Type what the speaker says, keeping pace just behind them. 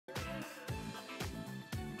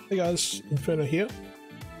Hey guys, Inferno here.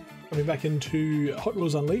 Coming back into Hot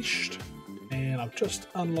Wheels Unleashed, and I've just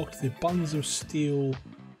unlocked the Buns of Steel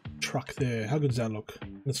truck there. How good does that look?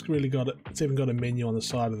 It's really got it. It's even got a menu on the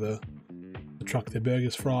side of the truck there.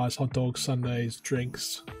 Burgers, fries, hot dogs, sundaes,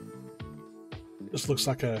 drinks. This looks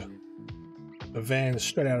like a van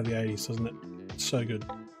straight out of the 80s, doesn't it? It's so good.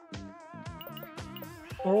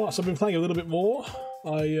 Alright, so I've been playing a little bit more.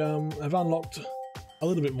 I have unlocked a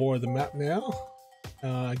little bit more of the map now.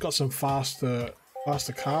 I got some faster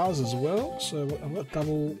cars as well, so I've got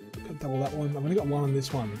double that one. I've only got one on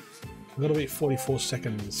this one. I've got to beat 44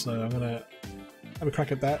 seconds, so I'm gonna have a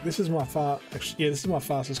crack at that. This is my this is my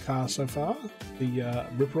fastest car so far, the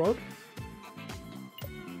Rip Rod.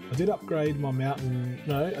 I did upgrade my mountain.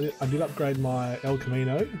 No, I did upgrade my El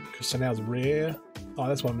Camino because so now it's rare. Oh,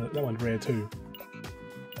 that one's rare too.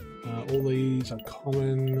 All these are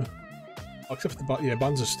common, except for the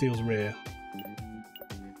Buns of Steel's rare.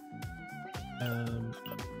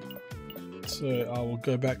 So I will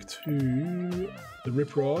go back to the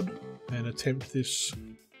Rip Rod and attempt this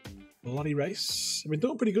bloody race. I've been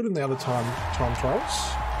doing pretty good in the other time trials.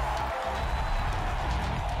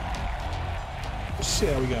 Let's see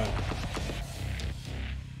how we go.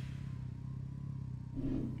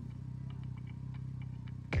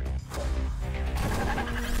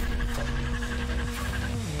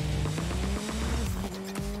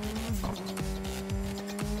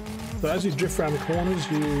 So as you drift around the corners,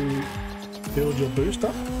 you build your boost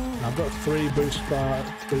up. And I've got 3 boost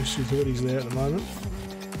utilities there at the moment.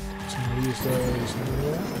 So I'm going to use those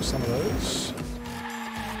now, some of those.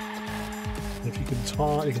 And if you can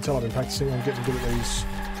tell I've been practicing. I'm getting good at these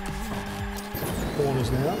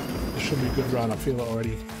corners now. This should be a good run. I feel it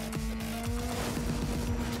already.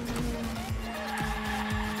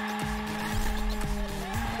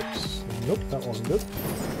 Oops. Nope, that wasn't good.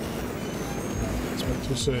 Let's wait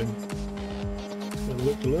too soon.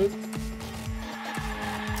 Loop to loop.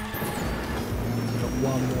 Got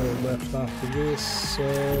one more left after this, so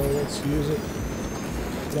let's use it.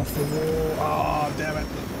 Get off the wall. Oh, damn it.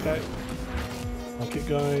 Okay. I'll keep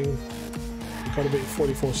going. We've got to beat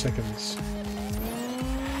 44 seconds.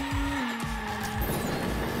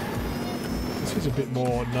 This is a bit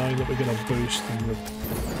more knowing that we're going to boost and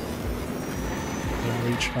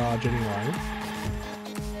recharge anyway.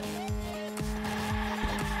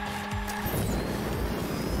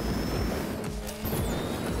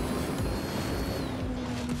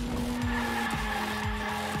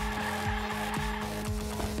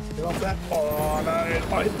 Off that. Oh no,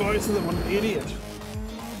 I hit both of them, I'm an idiot.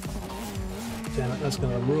 Damn it, that's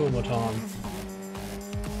going to ruin my time.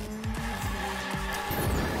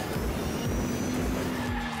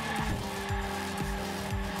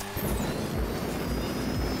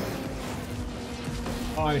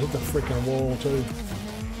 I hit the freaking wall too.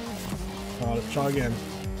 Alright, let's try again.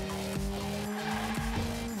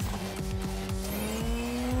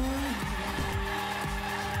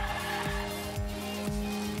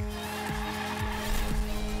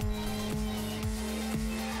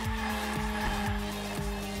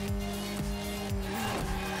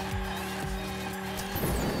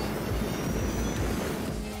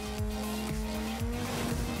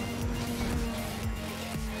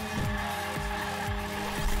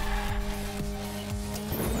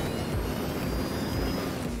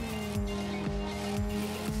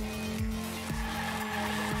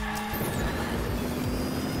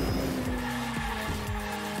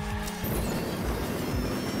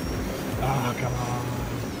 Ah, come on.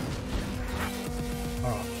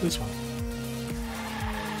 Alright, this one.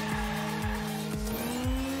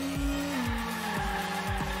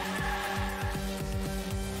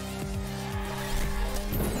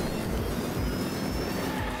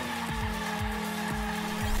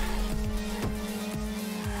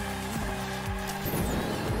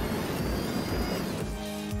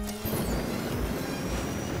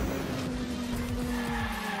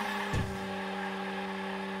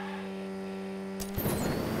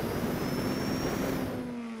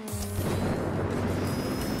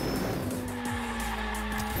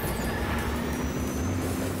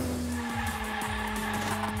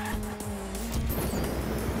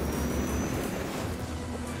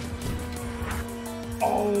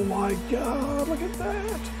 Oh my god, look at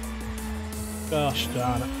that! Gosh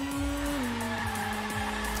darn it.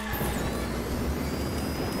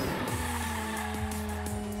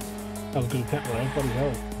 That was a good attempt though, bloody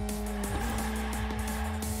hell.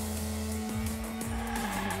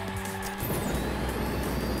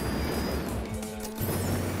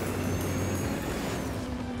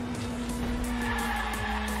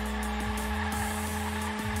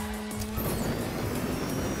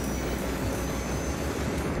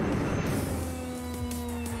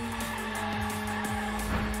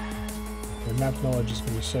 map knowledge is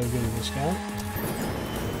going to be so good in this game.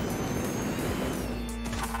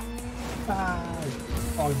 Ah!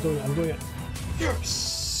 Oh, I'm doing it.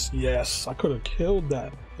 Yes! Yes, I could have killed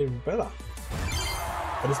that even better.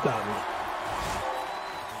 But it's done.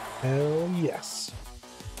 Hell yes.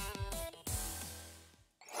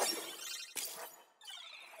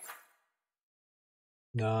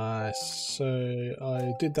 Nice. So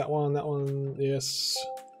I did that one, yes.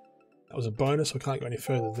 That was a bonus, I can't go any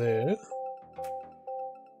further there.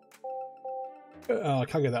 Oh, I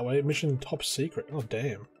can't go that way. Mission top secret. Oh,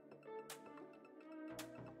 damn.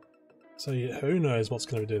 So yeah, who knows what's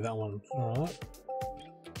going to do that one. Alright.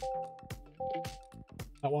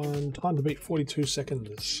 That one, time to beat 42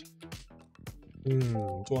 seconds. Do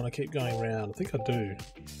I want to keep going around? I think I do.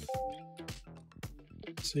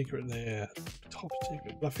 Secret there. Top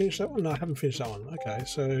secret. Did I finish that one? No, I haven't finished that one. Okay,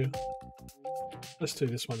 so let's do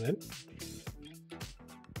this one then.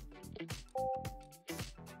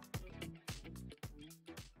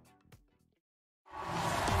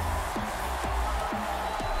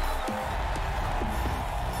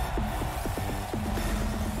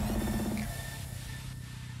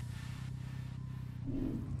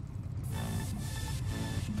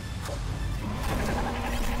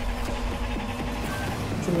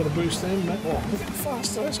 I'm going to boost them. Oh, look how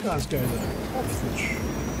fast those guys go though.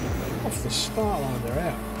 Off the start line, they're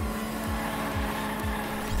out.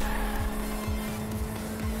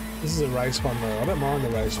 This is a race one though. I don't mind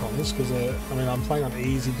the race ones because I mean I'm playing on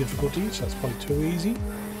easy difficulty, so it's probably too easy.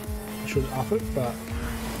 I should up it, but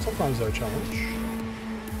sometimes they're a challenge.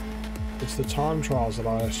 It's the time trials that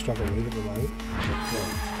I struggle with at the moment.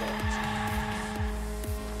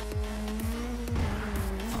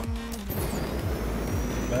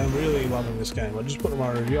 I'm really loving this game. I just put my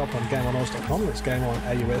review up on GameOnAus.com. It's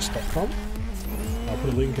GameOnAus.com. I'll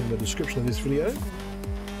put a link in the description of this video.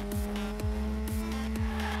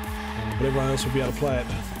 But everyone else will be able to play it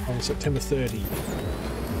on September 30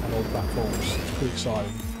 on all platforms. It's pretty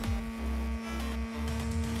exciting.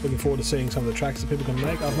 Looking forward to seeing some of the tracks that people can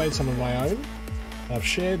make. I've made some of my own. I've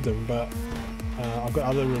shared them, but I've got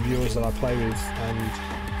other reviewers that I play with, and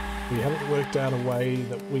we haven't worked out a way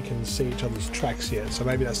that we can see each other's tracks yet, so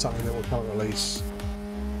maybe that's something that will come at release.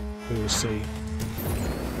 We will see.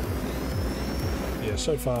 Yeah,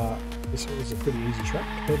 so far this is a pretty easy track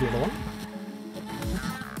compared to the other one.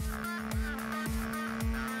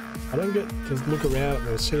 I don't get to look around at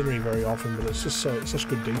the scenery very often, but it's just such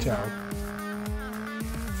good detail.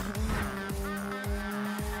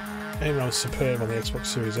 And I was superb on the Xbox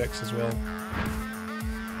Series X as well.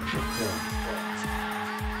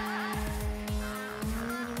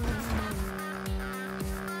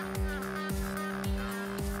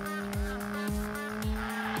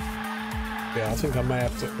 Yeah, I think I may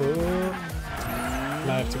have to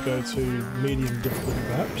go to medium difficulty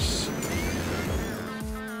perhaps.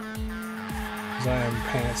 Because I am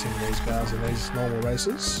pantsing these guys in these normal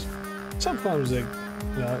races. Sometimes they, you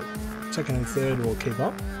know, second and third will keep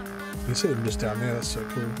up. You can see them just down there, that's so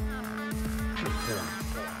cool.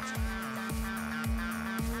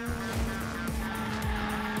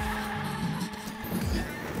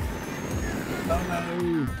 Oh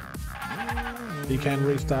no! You can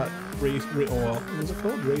restart, or what's it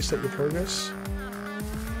called? Reset your progress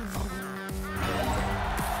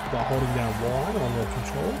by holding down Y on your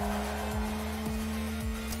control.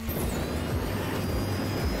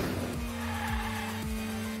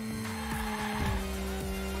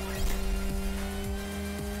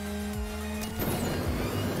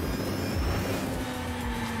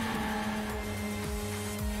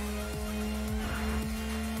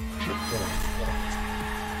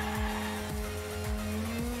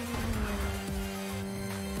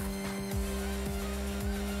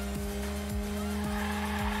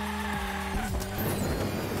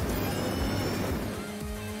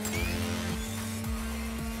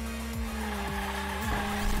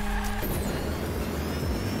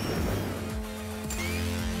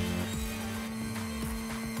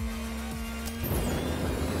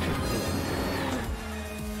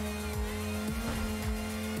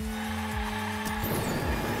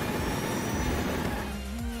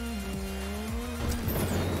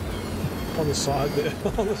 On the side there,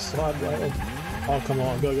 on the side rail. Oh, come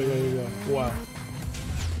on, go, go, go, go, go. Wow.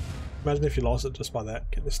 Imagine if you lost it just by that,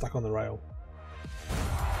 getting stuck on the rail.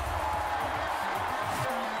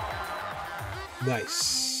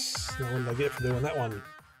 Nice. Now what did I get for doing that one?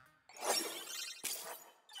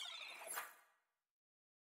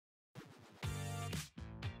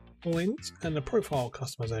 Points and a profile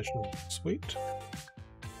customization. Sweet.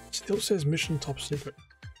 Still says mission top secret.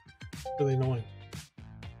 Really annoying.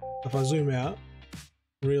 If I zoom out,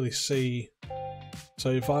 really see So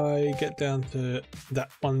if I get down to that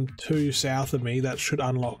one to south of me, that should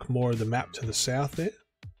unlock more of the map to the south there.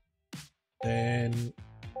 Then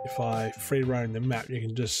if I free roam the map, you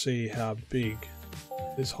can just see how big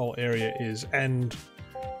this whole area is, and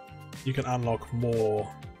you can unlock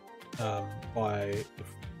more by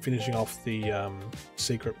finishing off the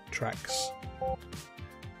secret tracks,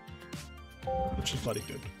 which is bloody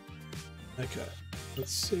good. Okay,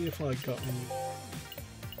 let's see if I got any.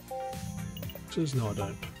 Says no, I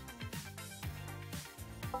don't.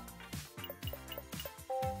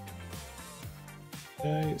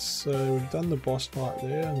 Okay, so we've done the boss fight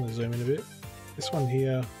there. I'm going to zoom in a bit. This one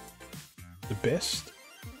here, the best.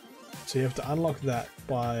 So you have to unlock that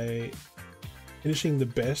by finishing the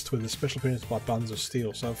best with the special appearance by Buns of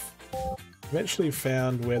Steel. So I've eventually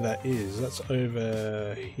found where that is. That's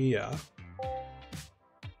over here.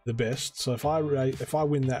 The best. So if I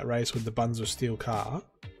win that race with the Buns of Steel car,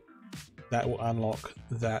 that will unlock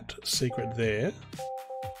that secret there.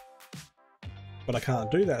 But I can't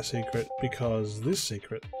do that secret because this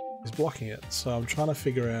secret is blocking it. So I'm trying to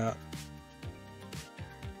figure out,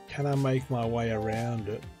 can I make my way around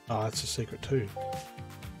it? Oh, it's a secret too.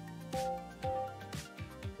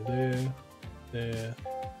 There, there.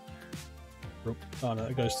 Oh no,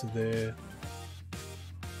 it goes to there.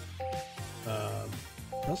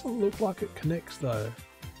 Doesn't look like it connects though.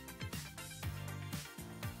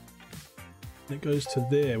 It goes to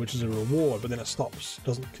there, which is a reward, but then it stops,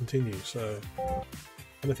 doesn't continue, so I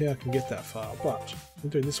don't think I can get that far, but I'll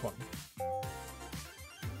do this one.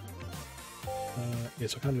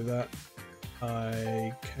 Yes, I can't do that.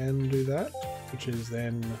 I can do that, which is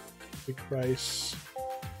then quick race.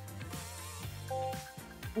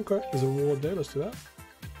 Okay, there's a reward there, let's do that.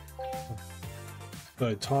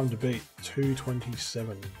 So, time to beat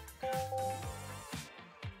 2:27.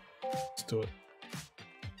 Let's do it.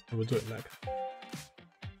 And we'll do it next.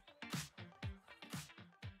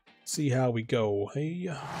 See how we go, hey? See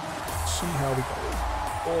how we go.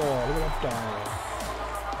 Oh, look at that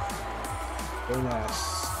dino. Very nice.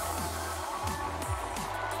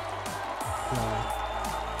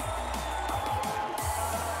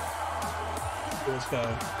 Let's go.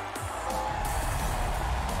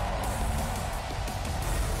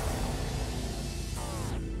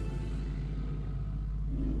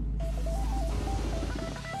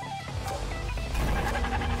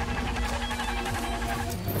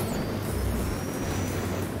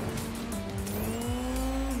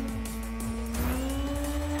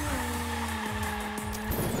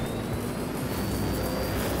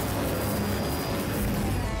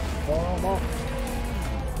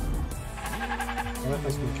 Alright,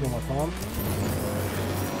 that's gonna kill my farm.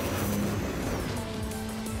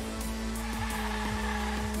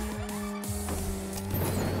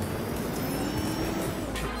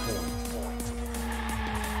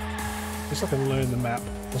 At least I can learn the map.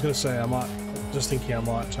 I was gonna say I might, just thinking I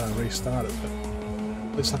might try and restart it, but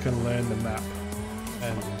at least I can learn the map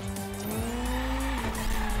and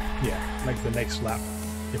yeah, make the next lap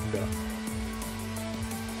even better.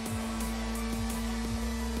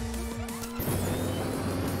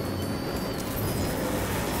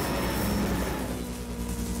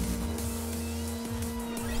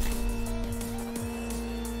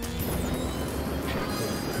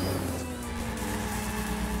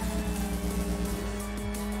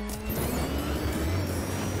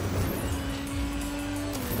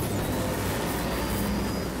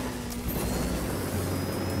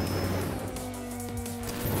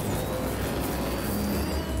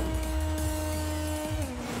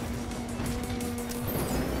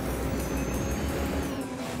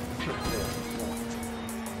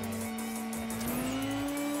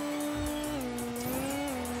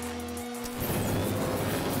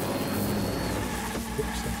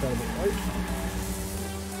 Step out a bit right.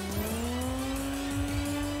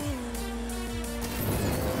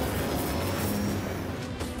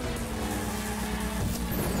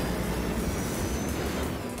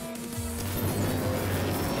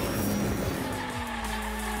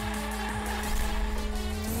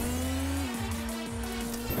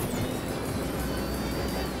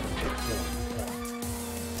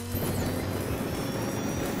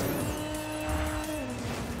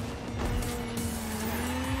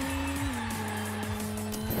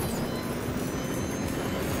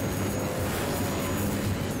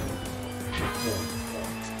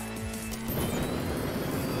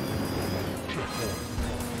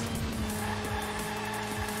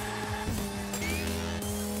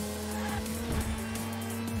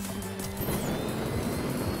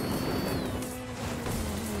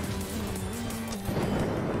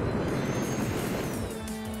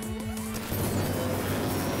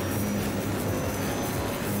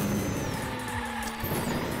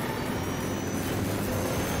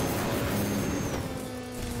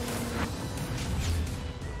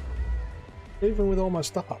 Even with all my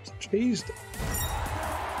stuff up, I cheesed it.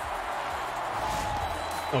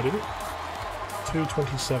 Oh, I didn't?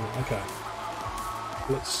 227, okay.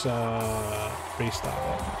 Let's restart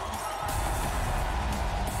that.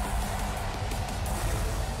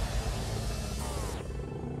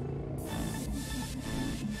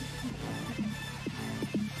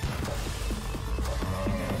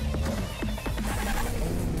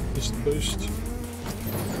 Just boost.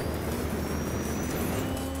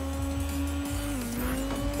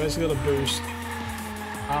 Basically got a boost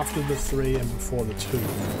after the 3 and before the 2. I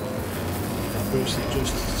boosted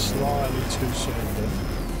just slightly too soon there.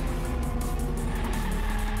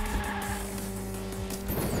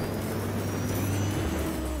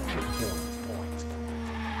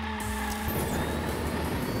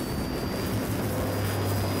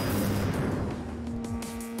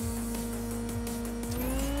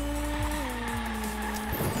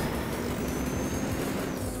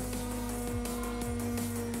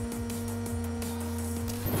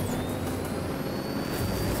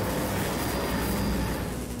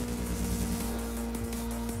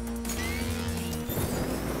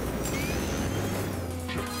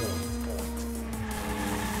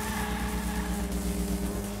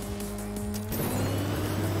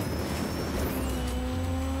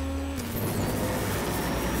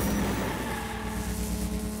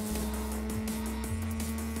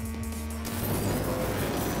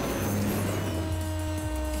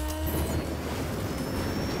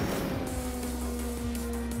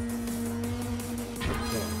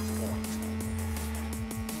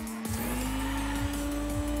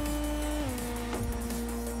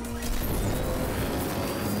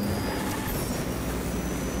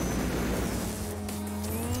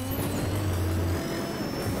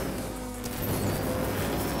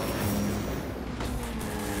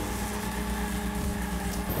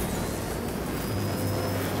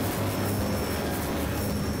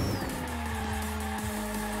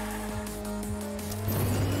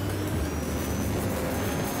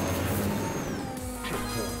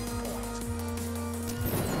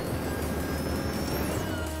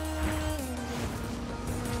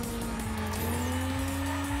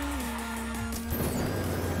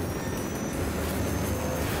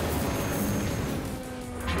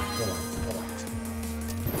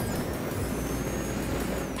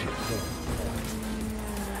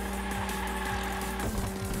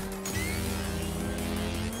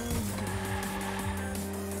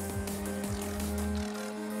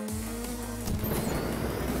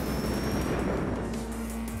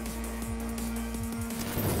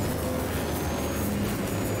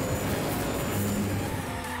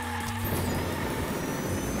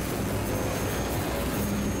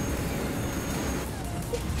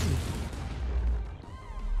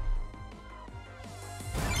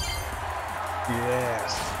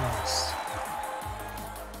 Yes, nice.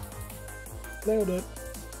 Nailed it.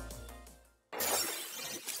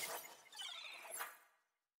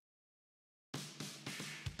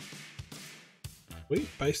 Sweet,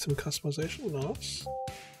 based on customization, nice.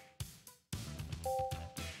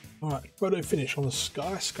 Alright, photo finish on the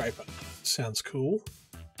skyscraper. Sounds cool.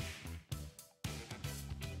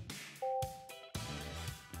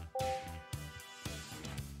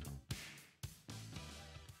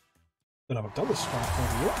 But I haven't done the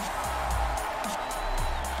skyscraper yet.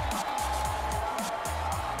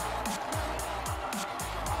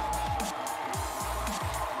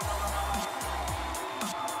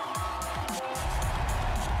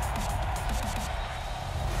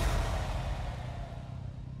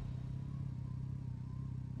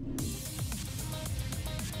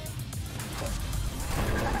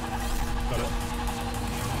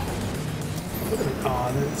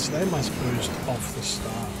 They must boost off the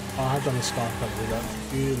start. Oh, I have done the skyscraper with that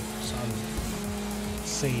beautiful sun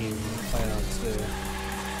scene clouds there.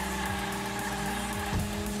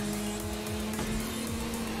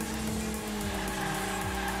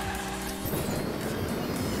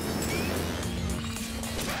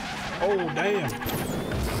 Oh damn!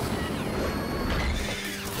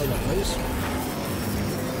 Look at those.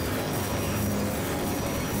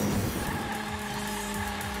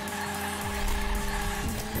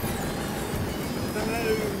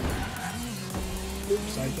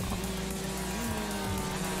 Oops, I got.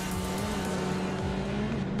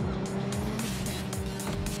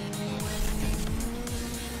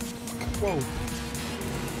 Whoa.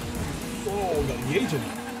 Whoa, got yeeted.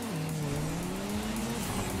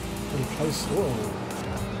 Pretty close. Whoa.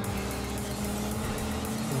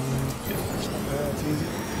 Yeah, it's not bad, it's easy.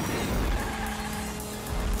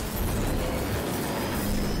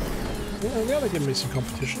 Yeah, now they're giving me some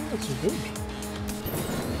competition, that's good.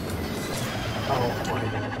 Oh,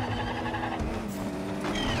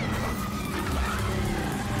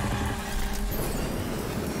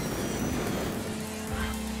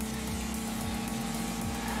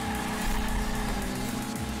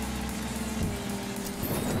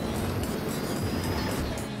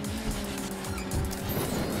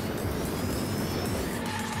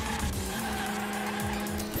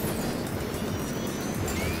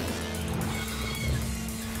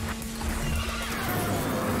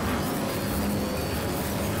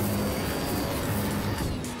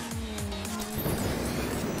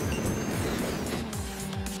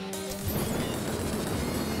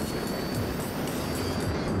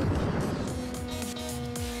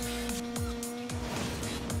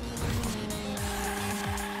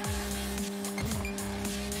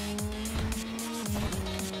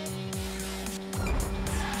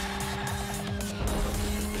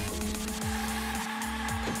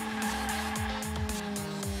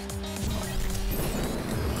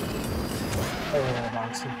 Oh,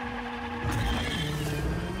 nice.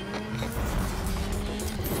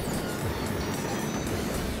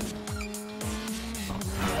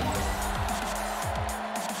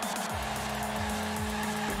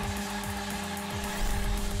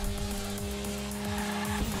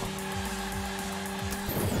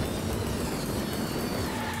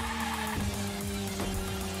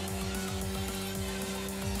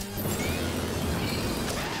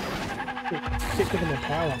 Keep giving their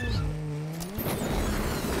power ups.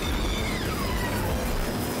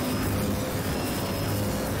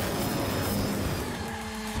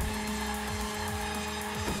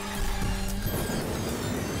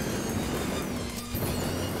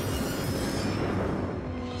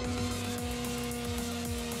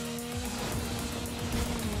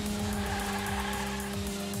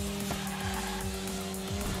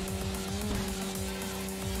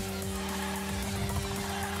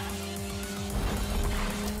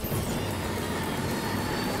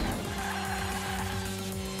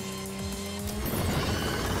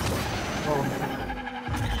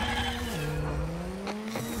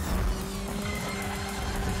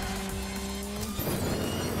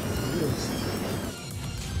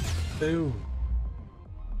 Ew.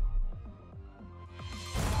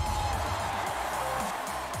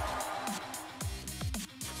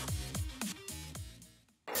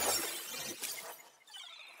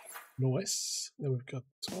 Nice. Then we've got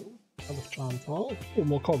another charm tile. Oh,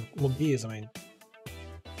 more gears, I mean.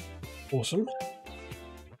 Awesome.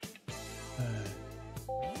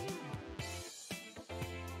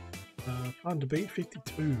 Time to beat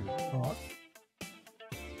 52. Alright.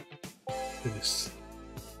 Do this.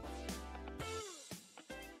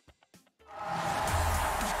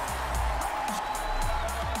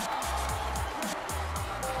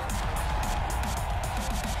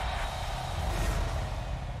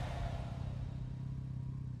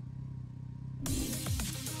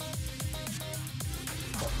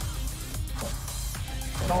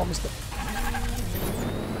 Oh, I missed it.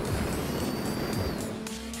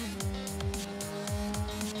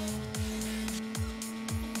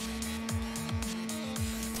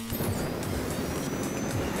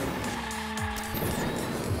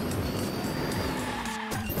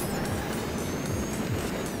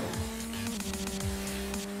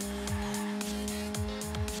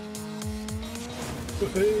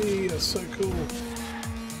 Hey, that's so cool.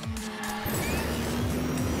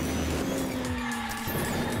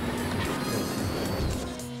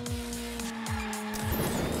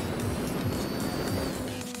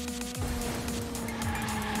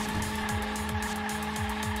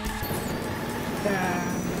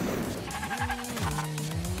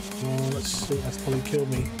 Oh, let's see, that's probably killed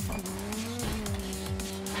me.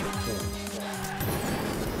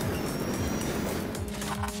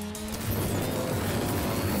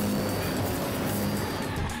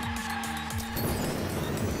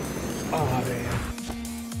 Ah, damn.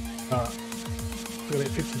 Alright. We're gonna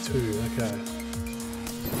hit 52, okay.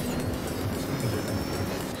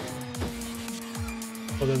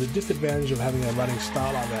 Although the disadvantage of having a running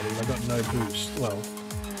start like that is I've got no boost. Well,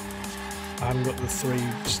 I haven't got the 3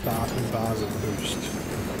 starting bars of boost.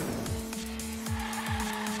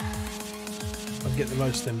 I'll get the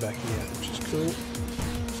most of them back here, which is cool.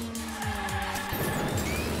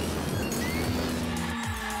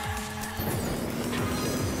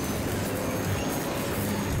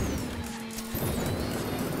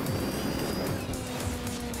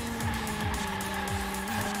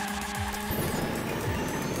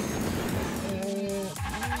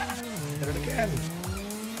 Hit it again.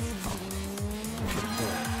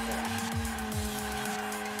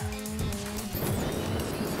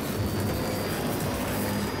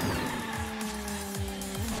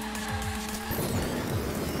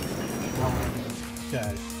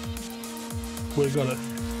 Okay. Would have got it.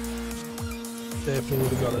 Definitely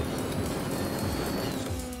would have got it.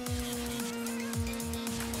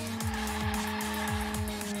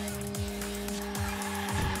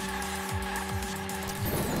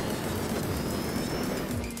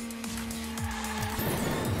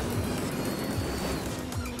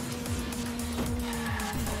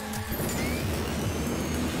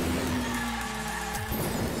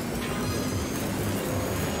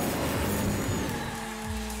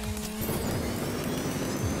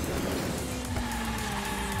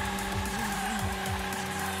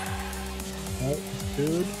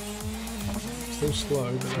 Good. Still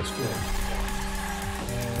slow, but that's good.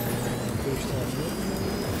 And boost on it.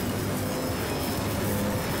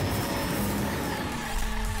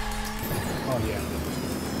 Oh yeah.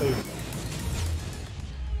 Boom.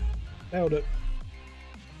 Nailed it.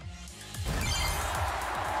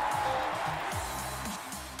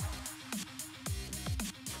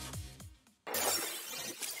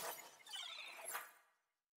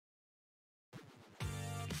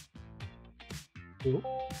 Cool.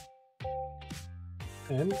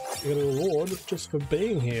 And we got a reward just for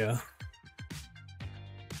being here.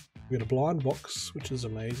 We got a blind box, which is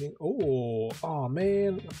amazing. Oh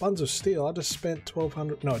man, Buns of Steel. I just spent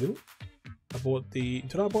 1200. No, I didn't. I bought the.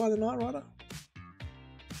 Did I buy the Knight Rider?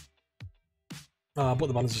 Oh, I bought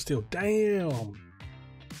the Buns of Steel. Damn.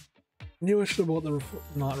 Knew I should have bought the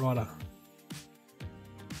Knight Rider.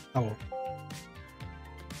 Oh well.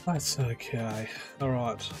 That's okay.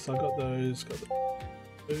 Alright, so I got those. Got the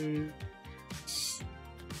boots.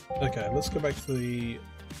 Okay, let's go back to the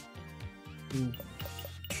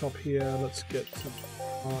shop here. Let's get some.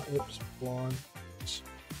 Oops, blind.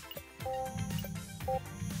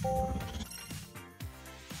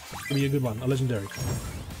 Give me a good one, a legendary.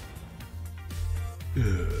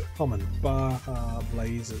 Common Baja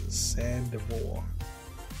Blazers Sand of War.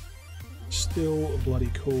 Still a bloody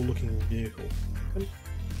cool looking vehicle.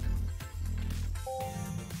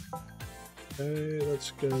 Okay,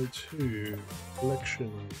 let's go to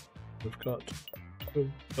collection. We've got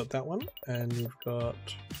that one, and we've got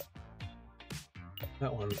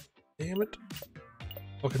that one. Damn it!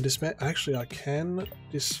 I can dismantle. Actually, I can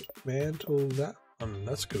dismantle that one.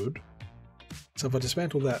 That's good. So if I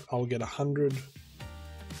dismantle that, I'll get 100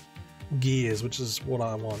 gears, which is what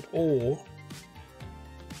I want. Or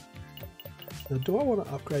now, do I want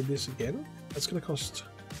to upgrade this again? That's going to cost.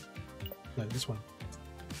 No, this one.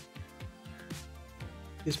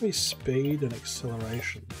 Gives me speed and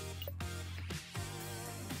acceleration.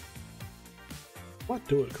 Might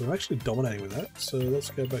do it because I'm actually dominating with that. So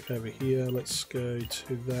let's go back over here. Let's go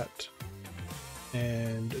to that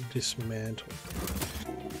and dismantle.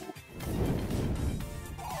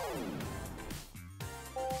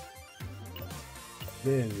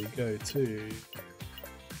 Then we go to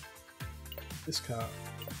this car.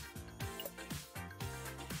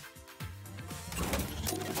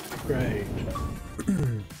 Great.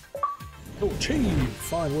 Oh, achieve!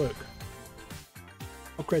 Fine work.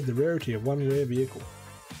 Upgrade the rarity of one rare vehicle.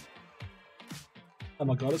 Oh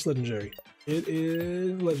my god, it's legendary. It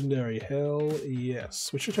is legendary. Hell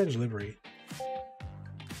yes. We should change livery.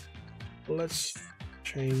 Let's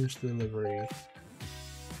change the livery.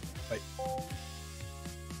 Wait.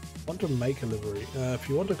 Want to make a livery. If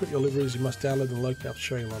you want to put your liveries, you must download the local app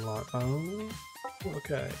showing them online. Oh,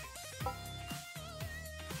 okay.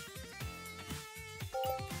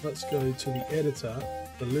 Let's go to the editor,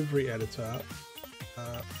 the livery editor.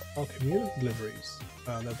 Our community liveries.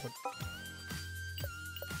 No point.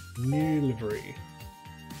 New livery.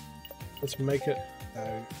 Let's make it.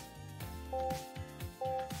 No.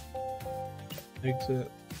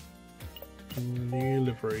 Exit. New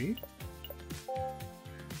livery.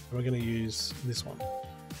 And we're going to use this one.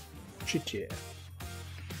 Shit, yeah.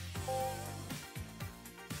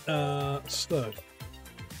 So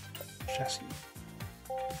chassis.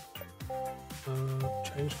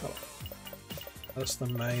 Change color. That's the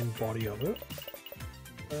main body of it.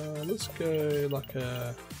 Let's go like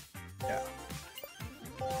a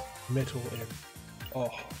metal and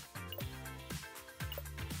oh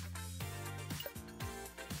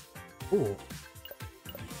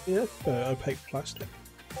yeah, opaque plastic.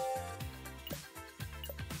 I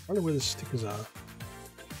wonder where the stickers are.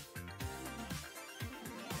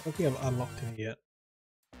 I don't think I've unlocked any yet.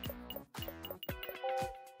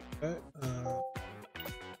 Okay,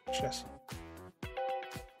 chassis.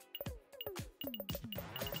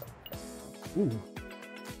 Ooh.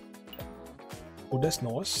 Well, that's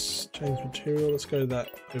nice. Change material. Let's go to that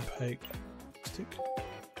opaque stick.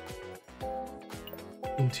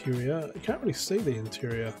 Interior. You can't really see the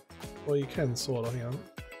interior. Well, you can sort of. Hang on.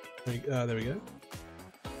 There we go.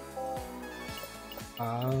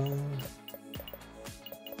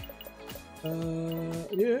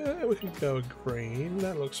 Yeah, we can go green.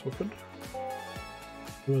 That looks wicked.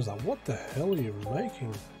 It was like, what the hell are you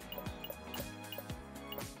making?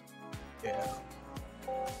 Yeah.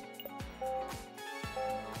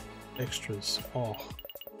 Extras. Oh.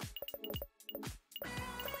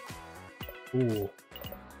 Ooh.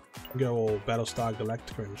 Go all Battlestar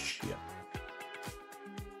Galactica and shit.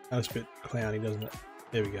 That looks a bit clowny, doesn't it?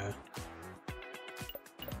 There we go.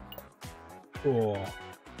 Oh.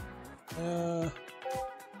 I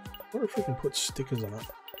wonder if we can put stickers on it.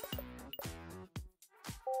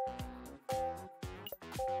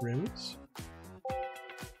 Rims.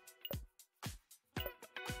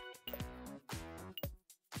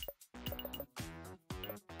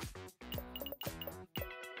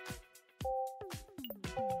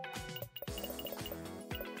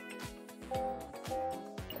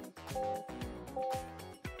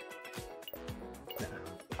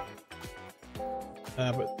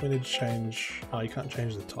 But we need to change. Oh, you can't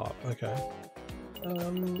change the type. Okay.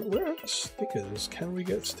 Where are the stickers? Can we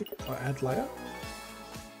get stickers? Oh, add layer.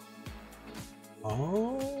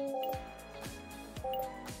 Oh.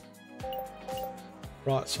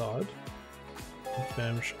 Right side.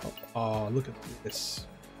 Confirm shop. Oh, look at this.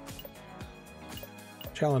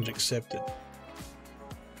 Challenge accepted.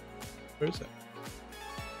 Where is that?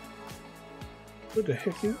 What the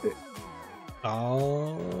heck is it?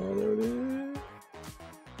 Oh, there it is.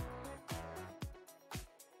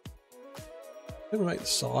 I'm gonna make the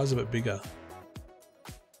size of it bigger.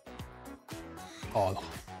 Oh.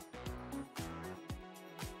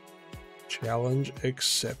 Challenge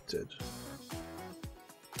accepted.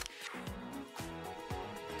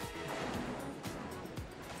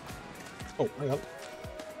 Oh, hang on.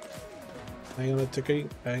 Hang on a ticky.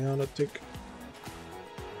 Hang on a tick.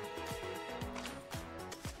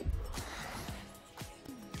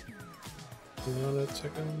 Hang on a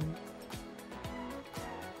second.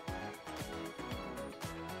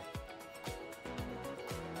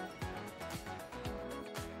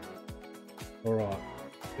 Alright,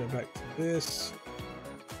 go back to this.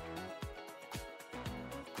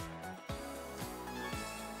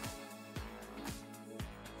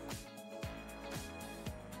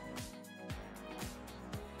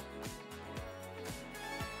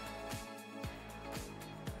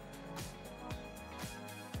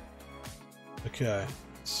 Okay,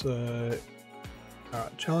 so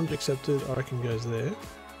alright, challenge accepted, I reckon goes there.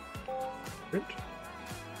 Print.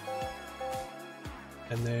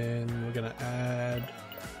 And then we're going to add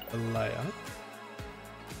a layer.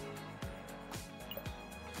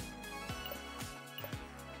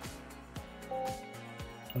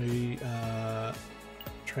 We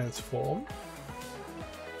transform.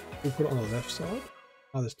 We put it on the left side.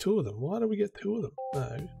 Oh, there's two of them. Why do we get two of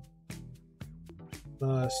them?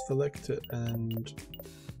 No. Select it and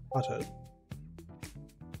cut it.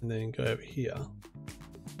 And then go over here.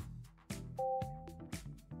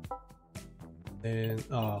 And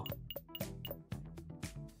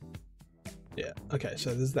yeah, okay,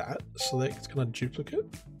 so there's that. Select, can I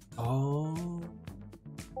duplicate? Oh,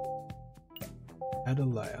 add a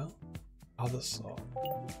layer, other side,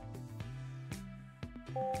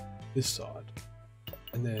 this side,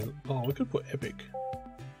 and then we could put epic.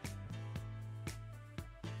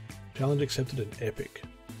 Challenge accepted in epic.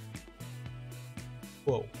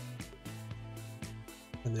 Whoa.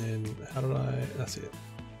 And then how did I? That's it.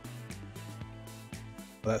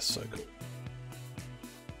 That's so cool.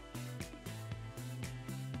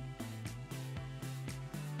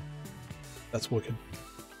 That's wicked.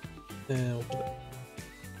 And we'll put it.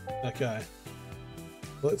 Okay.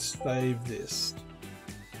 Let's save this.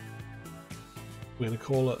 We're going to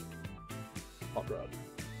call it Hot Rod.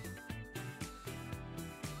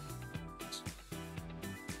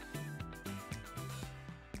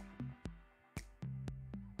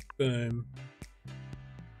 Boom.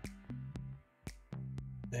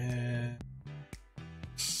 And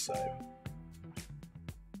save.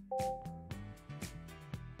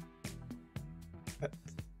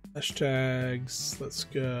 Hashtags, let's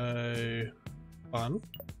go fun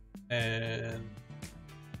and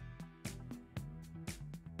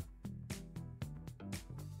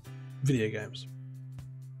video games.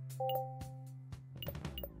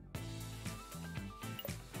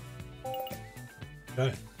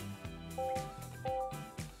 Okay.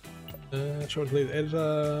 Shall we leave the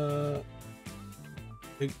editor?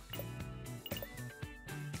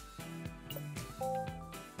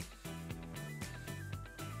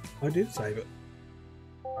 I did save it.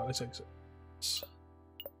 Alright, let's exit.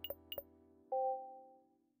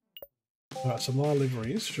 Alright, so my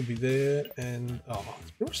liveries should be there, and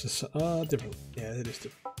it's pretty much the different. Yeah, it is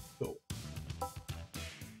different. Cool.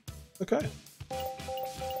 Okay.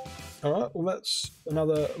 Alright, well that's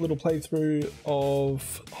another little playthrough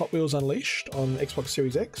of Hot Wheels Unleashed on Xbox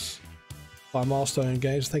Series X by Milestone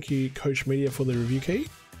Games. Thank you, Coach Media, for the review key.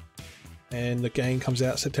 And the game comes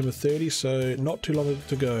out September 30, so not too long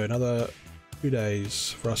to go. Another 2 days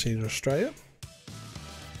for us here in Australia.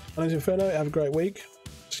 My name's Inferno. Have a great week.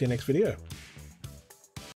 See you next video.